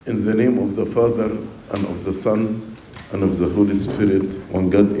In the name of the Father, and of the Son, and of the Holy Spirit,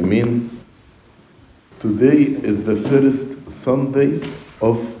 one God, Amen. Today is the first Sunday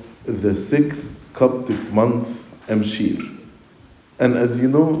of the 6th Coptic month, Meshir. And as you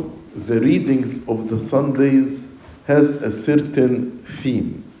know, the readings of the Sundays has a certain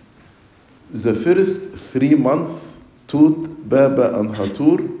theme. The first 3 months, Tut, Baba, and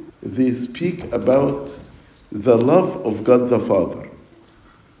Hatur, they speak about the love of God the Father.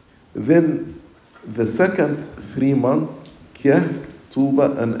 Then the second 3 months, Kyah,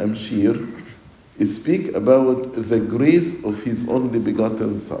 Tuba, and Meshir, speak about the grace of His only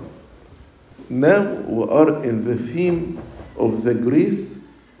begotten Son. Now we are in the theme of the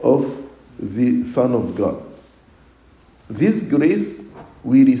grace of the Son of God. This grace,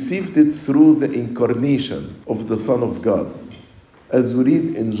 we received it through the incarnation of the Son of God. As we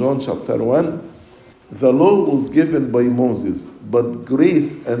read in John chapter 1, the law was given by Moses, but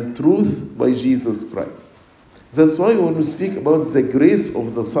grace and truth by Jesus Christ. That's why when we speak about the grace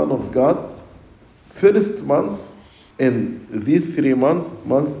of the Son of God, first month in these 3 months,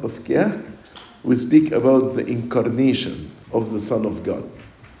 month of Kyah, we speak about the incarnation of the Son of God.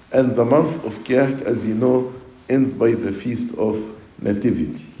 And the month of Kyah, as you know, ends by the Feast of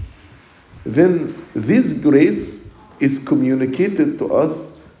Nativity. Then this grace is communicated to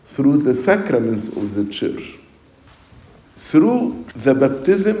us through the sacraments of the Church. Through the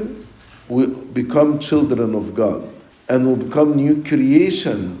baptism, we become children of God, and we become new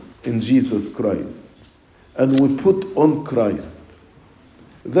creation in Jesus Christ, and we put on Christ.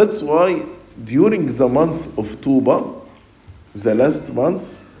 That's why during the month of Tuba, the last month,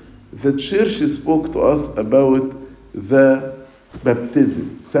 the Church spoke to us about the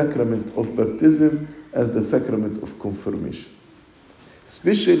baptism, sacrament of baptism, and the sacrament of confirmation.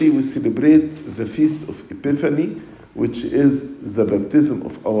 Especially we celebrate the Feast of Epiphany, which is the baptism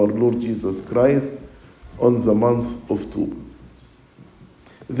of our Lord Jesus Christ on the month of Tuba.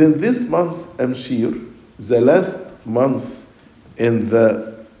 Then this month, Meshir, the last month in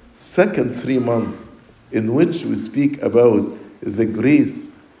the second 3 months, in which we speak about the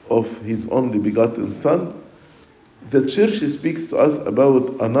grace of His only begotten Son, the Church speaks to us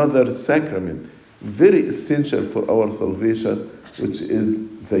about another sacrament, very essential for our salvation, which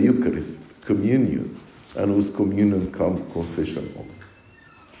is the Eucharist, communion, and with communion comes confession also.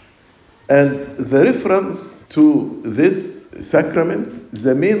 And the reference to this sacrament,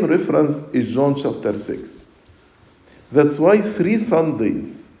 the main reference is John chapter 6. That's why 3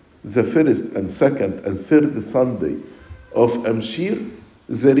 Sundays, the first and second and third Sunday of Meshir,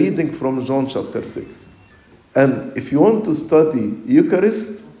 the reading from John chapter 6. And if you want to study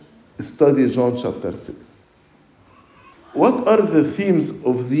Eucharist, study John chapter 6. What are the themes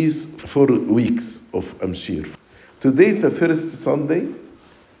of these 4 weeks of Meshir? Today, the first Sunday,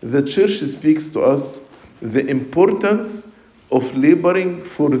 the Church speaks to us the importance of laboring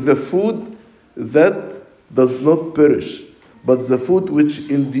for the food that does not perish, but the food which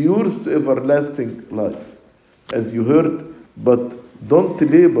endures to everlasting life. As you heard, but don't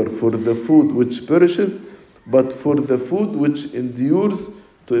labor for the food which perishes, but for the food which endures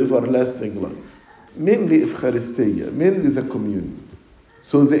to everlasting life. Mainly Eucharistia, mainly the communion.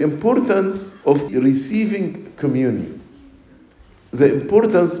 So the importance of receiving communion, the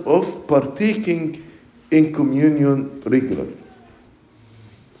importance of partaking in communion regularly.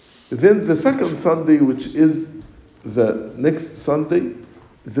 Then the second Sunday, which is the next Sunday,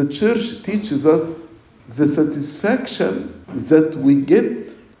 the Church teaches us the satisfaction that we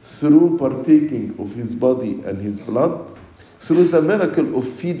get through partaking of His body and His blood, through the miracle of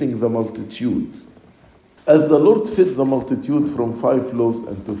feeding the multitude. As the Lord fed the multitude from 5 loaves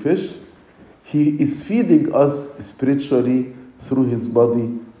and 2 fish, He is feeding us spiritually through His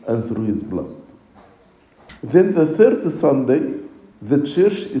body and through His blood. Then the third Sunday, the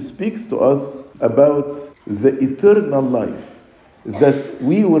Church speaks to us about the eternal life that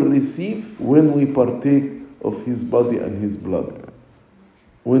we will receive when we partake of His body and His blood.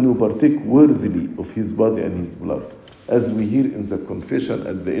 When we partake worthily of His body and His blood. As we hear in the confession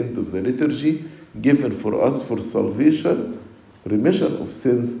at the end of the liturgy, given for us for salvation, remission of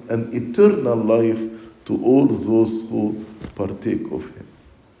sins, and eternal life to all those who partake of Him.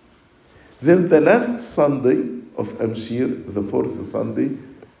 Then the last Sunday of Meshir, the 4th Sunday,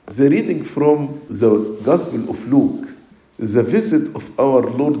 the reading from the Gospel of Luke, the visit of our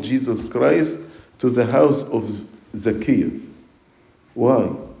Lord Jesus Christ to the house of Zacchaeus. Why?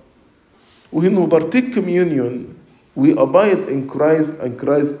 When we partake communion, we abide in Christ and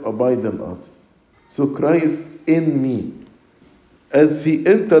Christ abides in us. So Christ in me, as He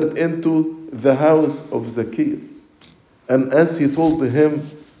entered into the house of Zacchaeus, and as He told him,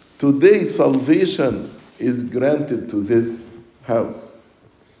 Today salvation is granted to this house.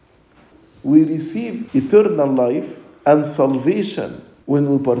 We receive eternal life and salvation when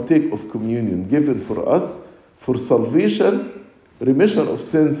we partake of communion given for us for salvation, remission of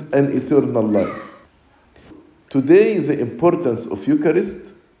sins, and eternal life. Today, the importance of Eucharist,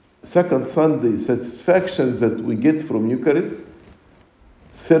 second Sunday, satisfactions that we get from Eucharist,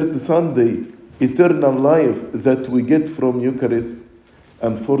 third Sunday, eternal life that we get from Eucharist,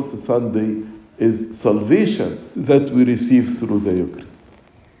 and fourth Sunday is salvation that we receive through the Eucharist.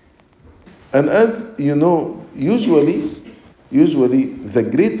 And as you know, usually the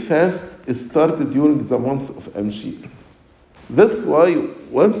Great Fast is started during the month of Meshir. That's why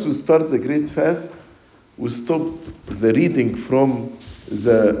once we start the Great Fast, we stop the reading from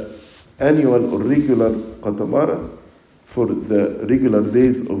the annual or regular Qatamaras for the regular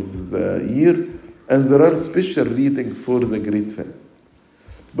days of the year, and there are special reading for the Great Fast.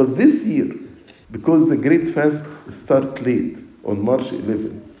 But this year, because the Great Fast starts late on March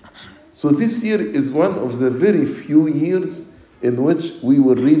 11, so this year is one of the very few years in which we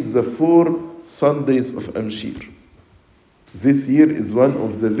will read the 4 Sundays of Meshir. This year is one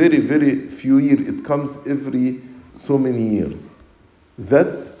of the very, very few years. It comes every so many years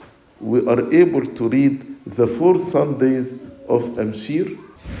that we are able to read the 4 Sundays of Meshir,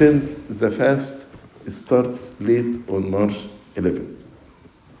 since the fast starts late on March 11.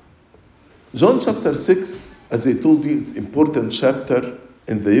 John chapter 6, as I told you, is an important chapter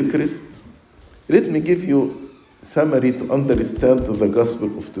in the Eucharist. Let me give you a summary to understand the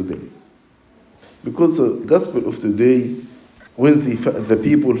gospel of today. Because the gospel of today, when the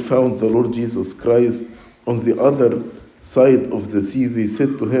people found the Lord Jesus Christ on the other side of the sea, they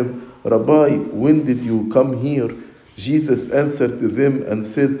said to him, "Rabbi, when did you come here?" Jesus answered to them and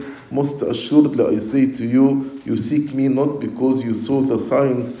said, "Most assuredly I say to you, you seek me not because you saw the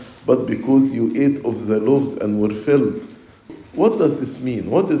signs, but because you ate of the loaves and were filled." What does this mean?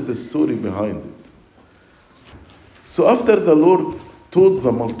 What is the story behind it? So after the Lord told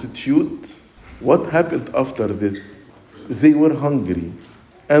the multitude, what happened after this? They were hungry,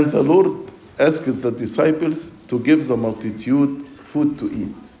 and the Lord asked the disciples to give the multitude food to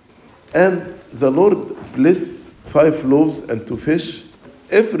eat. And the Lord blessed 5 loaves and 2 fish.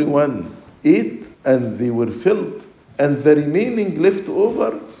 Everyone ate, and they were filled, and the remaining left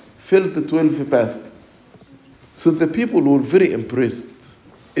over filled 12 baskets. So the people were very impressed.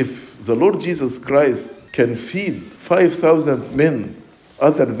 If the Lord Jesus Christ can feed 5,000 men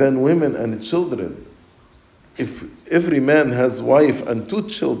other than women and children, if every man has wife and 2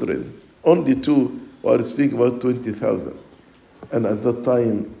 children, only 2, we are speaking about 20,000. And at that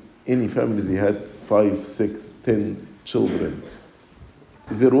time, any family, they had 5, 6, 10 children.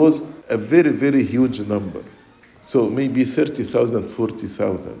 There was a very, very huge number. So maybe 30,000,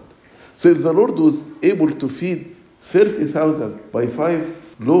 40,000. So if the Lord was able to feed 30,000 by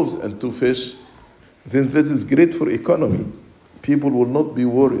 5 loaves and 2 fish, then this is great for economy. People will not be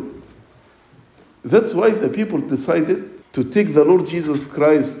worried. That's why the people decided to take the Lord Jesus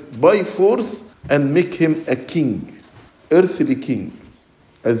Christ by force and make him a king, earthly king,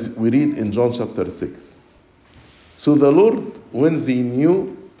 as we read in John chapter 6. So the Lord, when they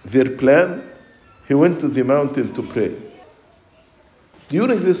knew their plan, he went to the mountain to pray.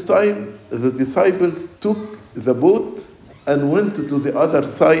 During this time, the disciples took the boat and went to the other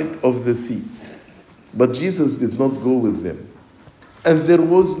side of the sea. But Jesus did not go with them. And there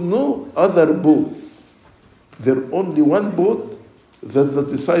was no other boats. There was only one boat that the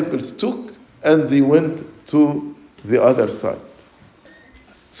disciples took, and they went to the other side.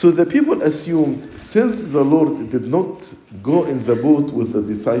 So the people assumed, since the Lord did not go in the boat with the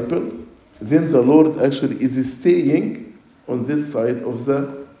disciple, then the Lord actually is staying on this side of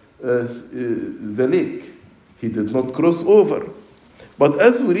the lake. He did not cross over. But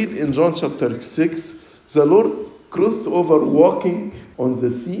as we read in John chapter 6, the Lord crossed over walking on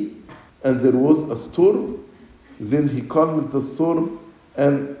the sea, and there was a storm. Then he calmed the storm,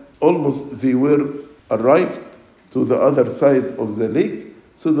 and almost they were arrived to the other side of the lake.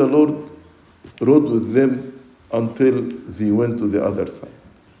 So the Lord rode with them until they went to the other side.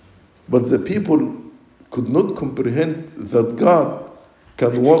 But the people could not comprehend that God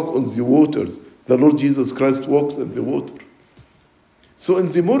can walk on the waters. The Lord Jesus Christ walked on the water. So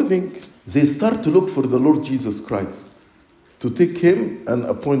in the morning, they start to look for the Lord Jesus Christ, to take him and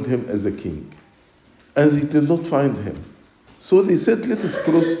appoint him as a king. And they did not find him. So they said, let us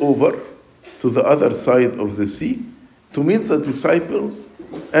cross over to the other side of the sea to meet the disciples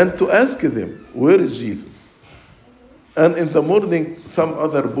and to ask them, where is Jesus? And in the morning, some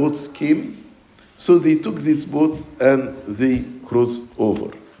other boats came. So they took these boats and they crossed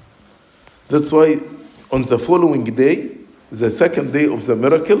over. That's why on the following day, the second day of the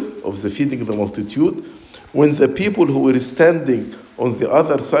miracle, of the feeding the multitude, when the people who were standing on the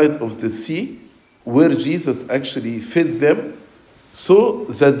other side of the sea, where Jesus actually fed them, saw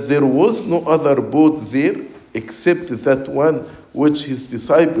that there was no other boat there except that one which his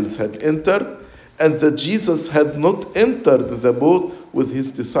disciples had entered, and that Jesus had not entered the boat with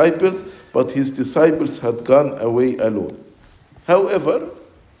his disciples, but his disciples had gone away alone. However,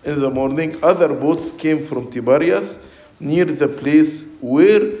 in the morning, other boats came from Tiberias, near the place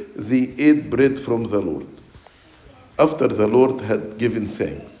where they ate bread from the Lord, after the Lord had given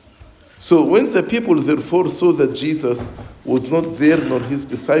thanks. So when the people therefore saw that Jesus was not there nor his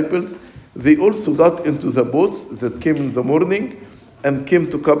disciples, they also got into the boats that came in the morning and came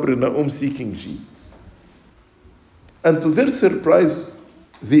to Capernaum seeking Jesus. And to their surprise,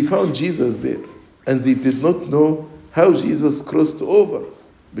 they found Jesus there, and they did not know how Jesus crossed over,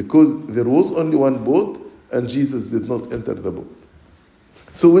 because there was only one boat and Jesus did not enter the boat.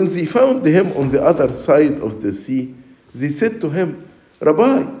 So when they found him on the other side of the sea, they said to him,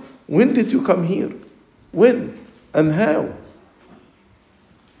 "Rabbi, when did you come here? When and how?"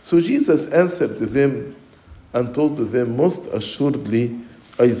 So Jesus answered them and told them, "Most assuredly,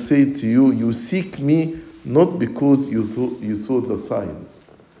 I say to you, you seek me not because you saw the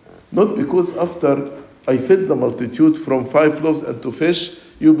signs, not because after I fed the multitude from 5 loaves and 2 fish,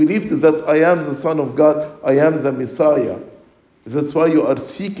 you believed that I am the Son of God, I am the Messiah. That's why you are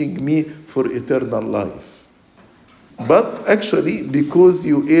seeking me for eternal life. But actually, because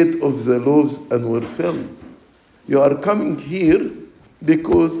you ate of the loaves and were filled, you are coming here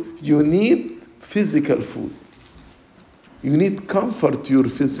because you need physical food. You need comfort to your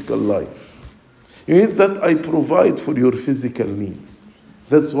physical life. You need that I provide for your physical needs.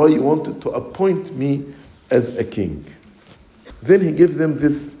 That's why you wanted to appoint me as a king." Then he gives them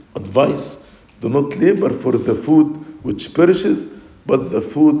this advice: do not labor for the food which perishes, but the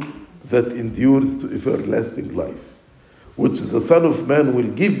food that endures to everlasting life, which the Son of Man will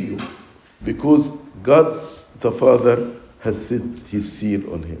give you, because God the Father has set his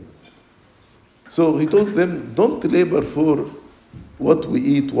seal on him. So he told them, don't labor for what we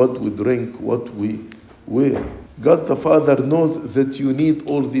eat, what we drink, what we wear. God the Father knows that you need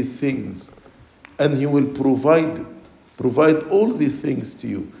all these things, and he will provide all these things to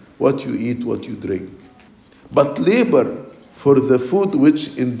you, what you eat, what you drink. But labor for the food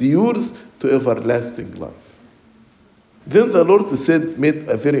which endures to everlasting life. Then the Lord made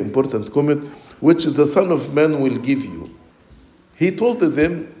a very important comment, which the Son of Man will give you. He told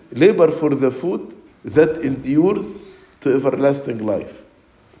them, labor for the food that endures to everlasting life.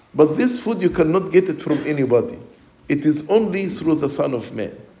 But this food, you cannot get it from anybody. It is only through the Son of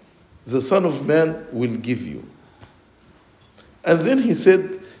Man. The Son of Man will give you. And then he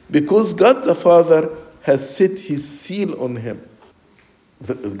said, because God the Father has set his seal on him.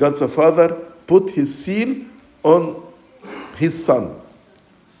 God the Father put his seal on his Son.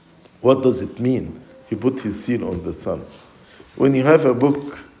 What does it mean? He put his seal on the Son. When you have a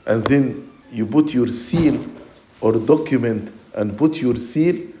book and then you put your seal or document and put your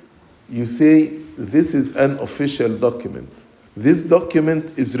seal, you say, this is an official document. This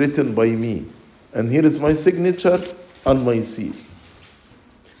document is written by me. And here is my signature and my seal.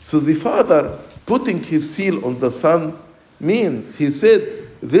 So the Father putting his seal on the Son means, he said,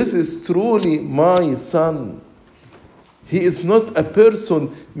 this is truly my Son. He is not a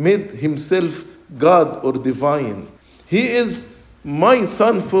person made himself God or divine. He is my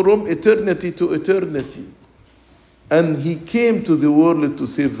Son from eternity to eternity. And he came to the world to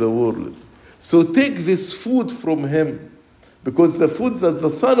save the world. So take this food from him, because the food that the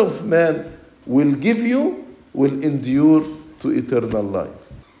Son of Man will give you will endure to eternal life.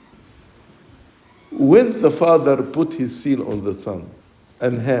 When the Father put his seal on the Son,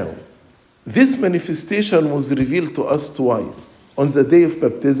 and how? This manifestation was revealed to us twice. On the day of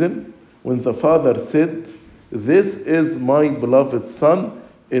baptism, when the Father said, this is my beloved Son,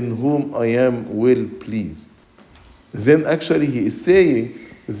 in whom I am well pleased. Then actually he is saying,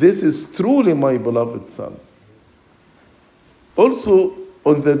 this is truly my beloved Son. Also,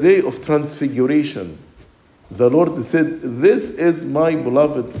 on the day of transfiguration, the Lord said, this is my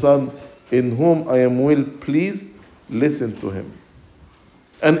beloved Son, in whom I am well pleased, listen to him.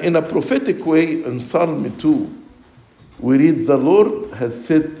 And in a prophetic way, in Psalm 2, we read, the Lord has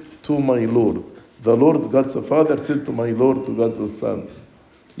said to my Lord, the Lord God the Father said to my Lord, to God the Son,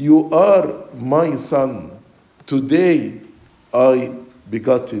 you are my Son, today I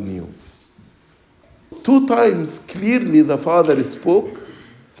begotten you. 2 times clearly the Father spoke,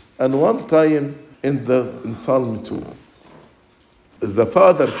 and 1 time in Psalm 2. the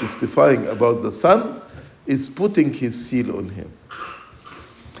Father testifying about the Son is putting his seal on him.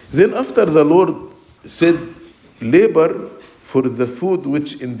 Then after the Lord said, labor for the food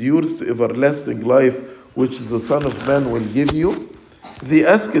which endures to everlasting life, which the Son of Man will give you, they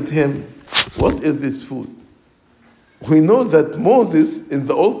asked him, what is this food? We know that Moses in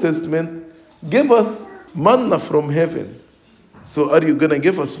the Old Testament gave us manna from heaven. So are you going to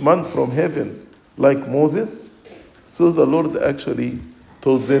give us manna from heaven like Moses? So the Lord actually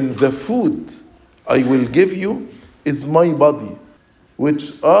told them, the food I will give you is my body,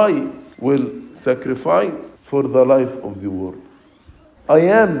 which I will sacrifice for the life of the world. I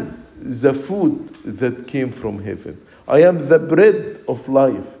am the food that came from heaven. I am the bread of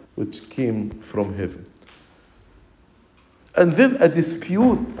life which came from heaven. And then a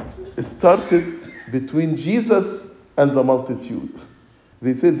dispute started between Jesus and the multitude.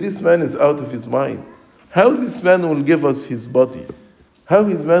 They said, this man is out of his mind. How this man will give us his body? How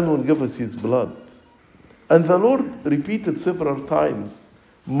his man will give us his blood? And the Lord repeated several times,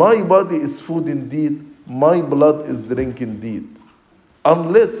 my body is food indeed, my blood is drink indeed.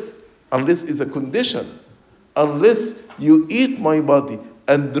 Unless is a condition, unless you eat my body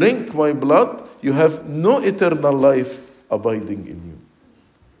and drink my blood, you have no eternal life abiding in you.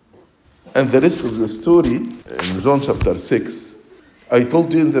 And the rest of the story in John chapter 6, I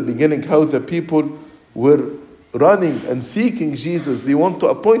told you in the beginning how the people were running and seeking Jesus. They want to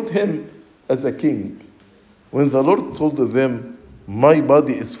appoint him as a king. When the Lord told them, my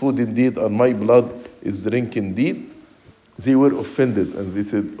body is food indeed and my blood is drink indeed, they were offended and they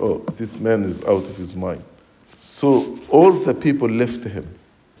said, oh, this man is out of his mind. So all the people left him.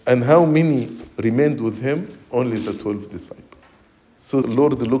 And how many remained with him? Only the 12 disciples. So the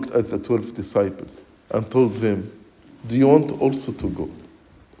Lord looked at the 12 disciples and told them, do you want also to go?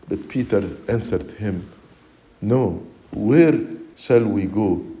 But Peter answered him, no, where shall we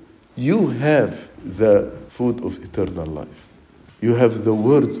go? You have the food of eternal life. You have the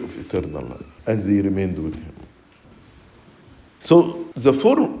words of eternal life. And they remained with him. So the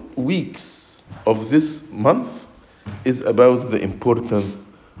 4 weeks of this month is about the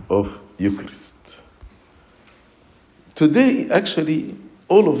importance of Eucharist. Today, actually,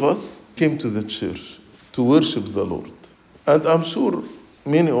 all of us came to the church to worship the Lord. And I'm sure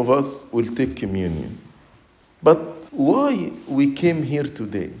many of us will take communion. But why we came here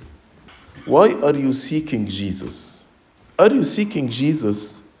today? Why are you seeking Jesus? Are you seeking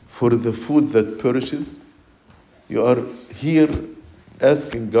Jesus for the food that perishes? You are here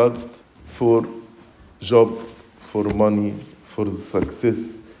asking God for job, for money, for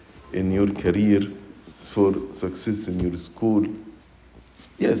success in your career, for success in your school.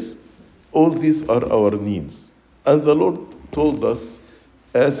 Yes, all these are our needs. And the Lord told us,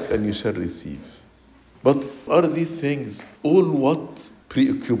 ask and you shall receive. But are these things all what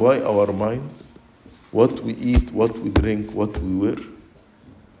preoccupy our minds? What we eat, what we drink, what we wear?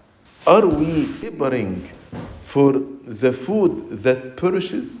 Are we laboring for the food that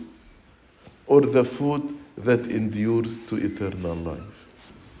perishes or the food that endures to eternal life?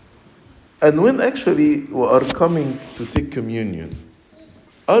 And when actually we are coming to take communion,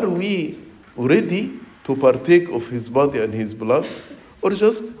 are we ready to partake of his body and his blood, or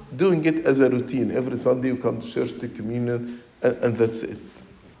just doing it as a routine? Every Sunday you come to church, take communion, and that's it.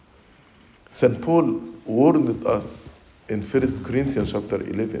 St. Paul warned us in 1 Corinthians chapter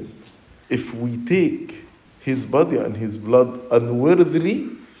 11, if we take his body and his blood unworthily,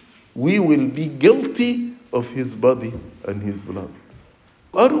 we will be guilty of his body and his blood.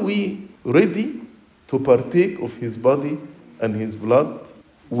 Are we ready to partake of his body and his blood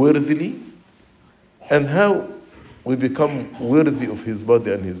worthily? And how we become worthy of his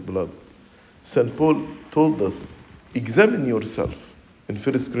body and his blood? St. Paul told us, examine yourself in 1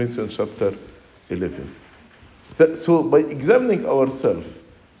 Corinthians chapter 11. So by examining ourselves,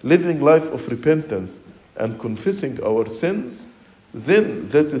 living life of repentance and confessing our sins, then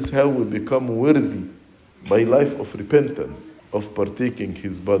that is how we become worthy by life of repentance of partaking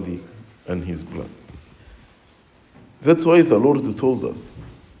his body and his blood. That's why the Lord told us,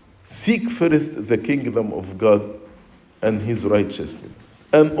 seek first the kingdom of God and his righteousness.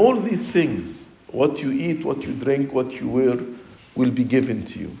 And all these things, what you eat, what you drink, what you wear, will be given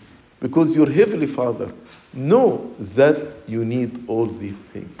to you. Because your heavenly Father knows that you need all these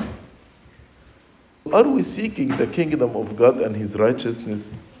things. Are we seeking the kingdom of God and his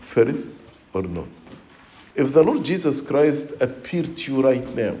righteousness first or not? If the Lord Jesus Christ appeared to you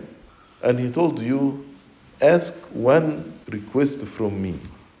right now and he told you, ask one request from me,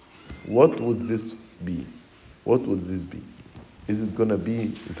 what would this be? What would this be? Is it going to be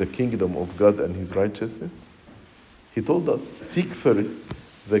the kingdom of God and his righteousness? He told us, seek first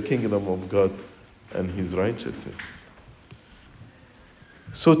the kingdom of God and his righteousness.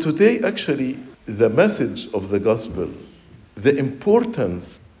 So today, actually, the message of the gospel, the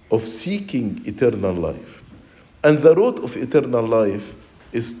importance of seeking eternal life. And the road of eternal life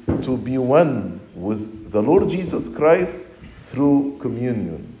is to be one with the Lord Jesus Christ through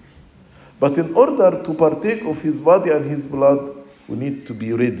communion. But in order to partake of his body and his blood, we need to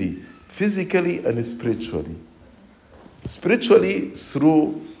be ready, physically and spiritually. Spiritually,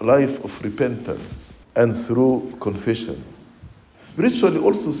 through life of repentance and through confession. Spiritually,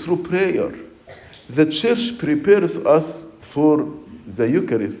 also through prayer. The church prepares us for the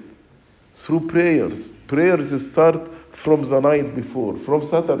Eucharist through prayers. Prayers start from the night before, from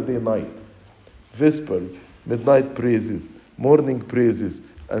Saturday night. Vespers, midnight praises, morning praises,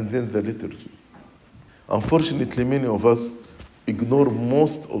 and then the liturgy. Unfortunately, many of us ignore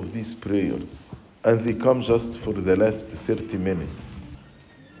most of these prayers, and they come just for the last 30 minutes.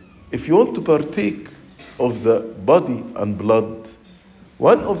 If you want to partake of the body and blood,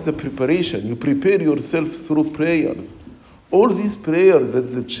 one of the preparation, you prepare yourself through prayers. All these prayers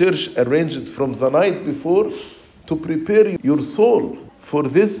that the church arranged from the night before to prepare your soul for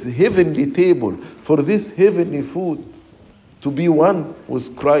this heavenly table, for this heavenly food, to be one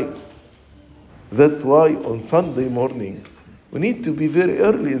with Christ. That's why on Sunday morning, we need to be very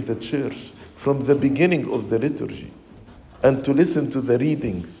early in the church, from the beginning of the liturgy, and to listen to the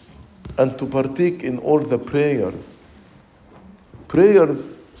readings, and to partake in all the prayers.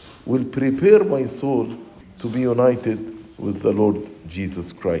 Prayers will prepare my soul to be united with the Lord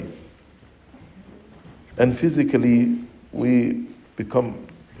Jesus Christ. And physically, we become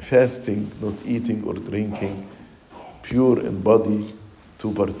fasting, not eating or drinking, pure in body,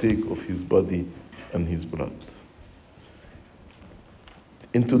 to partake of his body and his blood.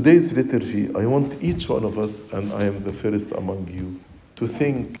 In today's liturgy, I want each one of us, and I am the first among you, to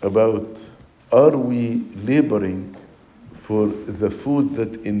think about, are we laboring for the food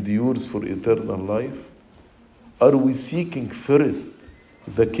that endures for eternal life? Are we seeking first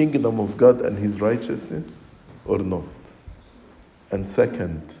the kingdom of God and his righteousness, or not? And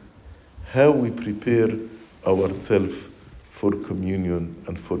second, how we prepare ourselves for communion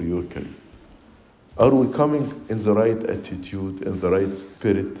and for Eucharist. Are we coming in the right attitude, in the right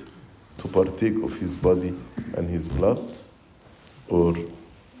spirit, to partake of his body and his blood, or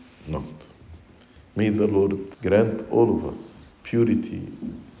not? May the Lord grant all of us purity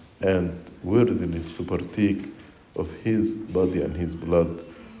and worthiness to partake of his body and his blood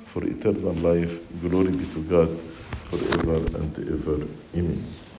for eternal life. Glory be to God forever and ever. Amen.